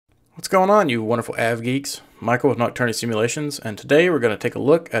What's going on, you wonderful AvGeeks? Michael with Nocturnal Simulations, and today we're going to take a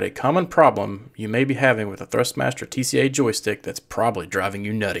look at a common problem you may be having with a Thrustmaster TCA Joystick that's probably driving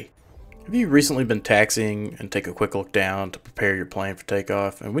you nutty. Have you recently been taxiing and take a quick look down to prepare your plane for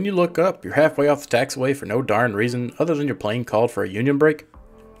takeoff, and when you look up, you're halfway off the taxiway for no darn reason other than your plane called for a union brake?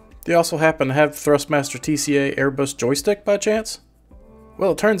 Do you also happen to have the Thrustmaster TCA Airbus joystick by chance?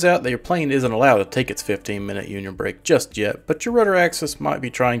 Well, it turns out that your plane isn't allowed to take its 15-minute union brake just yet, but your rudder axis might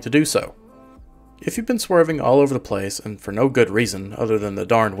be trying to do so. If you've been swerving all over the place, and for no good reason other than the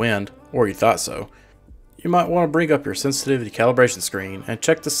darn wind, or you thought so, you might want to bring up your sensitivity calibration screen and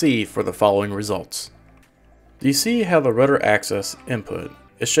check to see for the following results. Do you see how the rudder axis input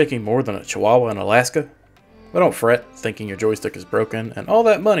is shaking more than a chihuahua in Alaska? Well, don't fret thinking your joystick is broken, and all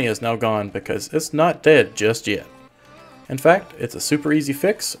that money is now gone because it's not dead just yet. In fact, it's a super easy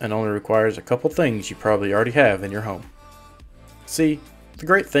fix and only requires a couple things you probably already have in your home. See, the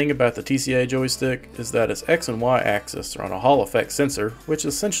great thing about the TCA joystick is that its X and Y axis are on a Hall effect sensor, which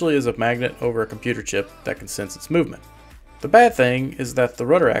essentially is a magnet over a computer chip that can sense its movement. The bad thing is that the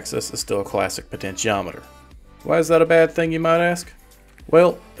rudder axis is still a classic potentiometer. Why is that a bad thing, you might ask?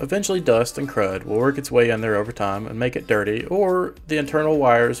 Well, eventually dust and crud will work its way in there over time and make it dirty, or the internal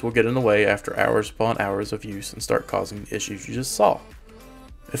wires will get in the way after hours upon hours of use and start causing the issues you just saw.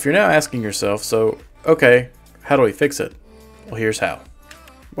 If you're now asking yourself, so, okay, how do we fix it? Well, here's how.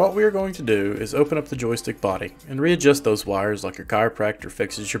 What we are going to do is open up the joystick body and readjust those wires like your chiropractor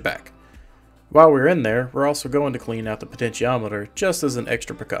fixes your back. While we're in there, we're also going to clean out the potentiometer just as an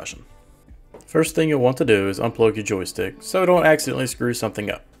extra precaution. First thing you'll want to do is unplug your joystick so don't accidentally screw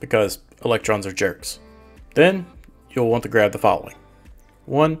something up, because electrons are jerks. Then, you'll want to grab the following.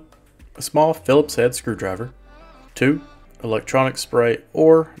 1. A small Phillips head screwdriver. 2. Electronic spray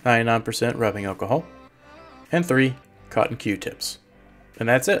or 99% rubbing alcohol. And 3. Cotton Q-tips. And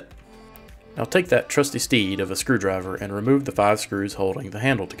that's it. Now take that trusty steed of a screwdriver and remove the 5 screws holding the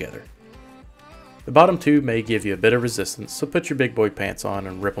handle together. The bottom 2 may give you a bit of resistance, so put your big boy pants on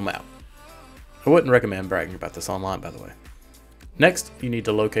and rip them out. I wouldn't recommend bragging about this online, by the way. Next, you need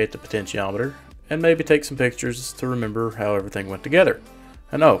to locate the potentiometer and maybe take some pictures to remember how everything went together.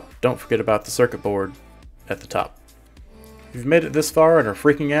 And oh, don't forget about the circuit board at the top. If you've made it this far and are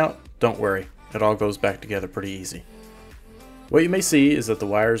freaking out, don't worry, it all goes back together pretty easy. What you may see is that the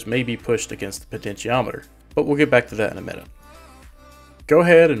wires may be pushed against the potentiometer, but we'll get back to that in a minute. Go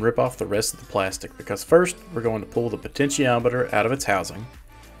ahead and rip off the rest of the plastic, because first we're going to pull the potentiometer out of its housing,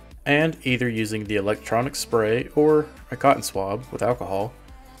 and either using the electronic spray or a cotton swab with alcohol,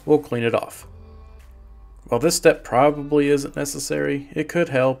 we'll clean it off. While this step probably isn't necessary, it could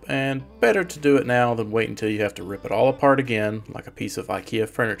help, and better to do it now than wait until you have to rip it all apart again like a piece of IKEA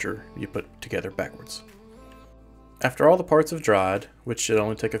furniture you put together backwards. After all the parts have dried, which should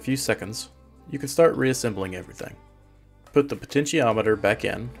only take a few seconds, you can start reassembling everything. Put the potentiometer back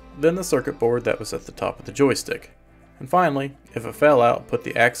in, then the circuit board that was at the top of the joystick. And finally, if it fell out, put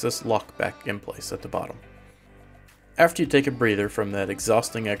the axis lock back in place at the bottom. After you take a breather from that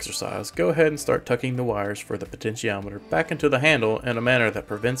exhausting exercise, go ahead and start tucking the wires for the potentiometer back into the handle in a manner that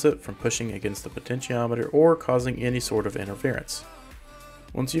prevents it from pushing against the potentiometer or causing any sort of interference.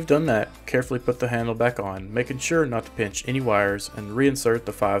 Once you've done that, carefully put the handle back on, making sure not to pinch any wires, and reinsert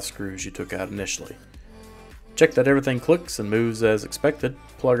the 5 screws you took out initially. Check that everything clicks and moves as expected,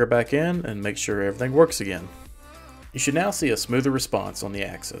 plug her back in, and make sure everything works again. You should now see a smoother response on the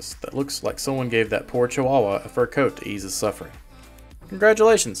axis that looks like someone gave that poor chihuahua a fur coat to ease his suffering.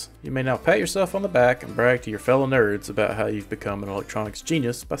 Congratulations! You may now pat yourself on the back and brag to your fellow nerds about how you've become an electronics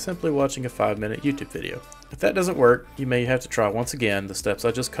genius by simply watching a 5-minute YouTube video. If that doesn't work, you may have to try once again the steps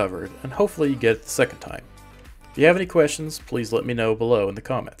I just covered, and hopefully you get it the second time. If you have any questions, please let me know below in the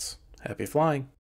comments. Happy flying!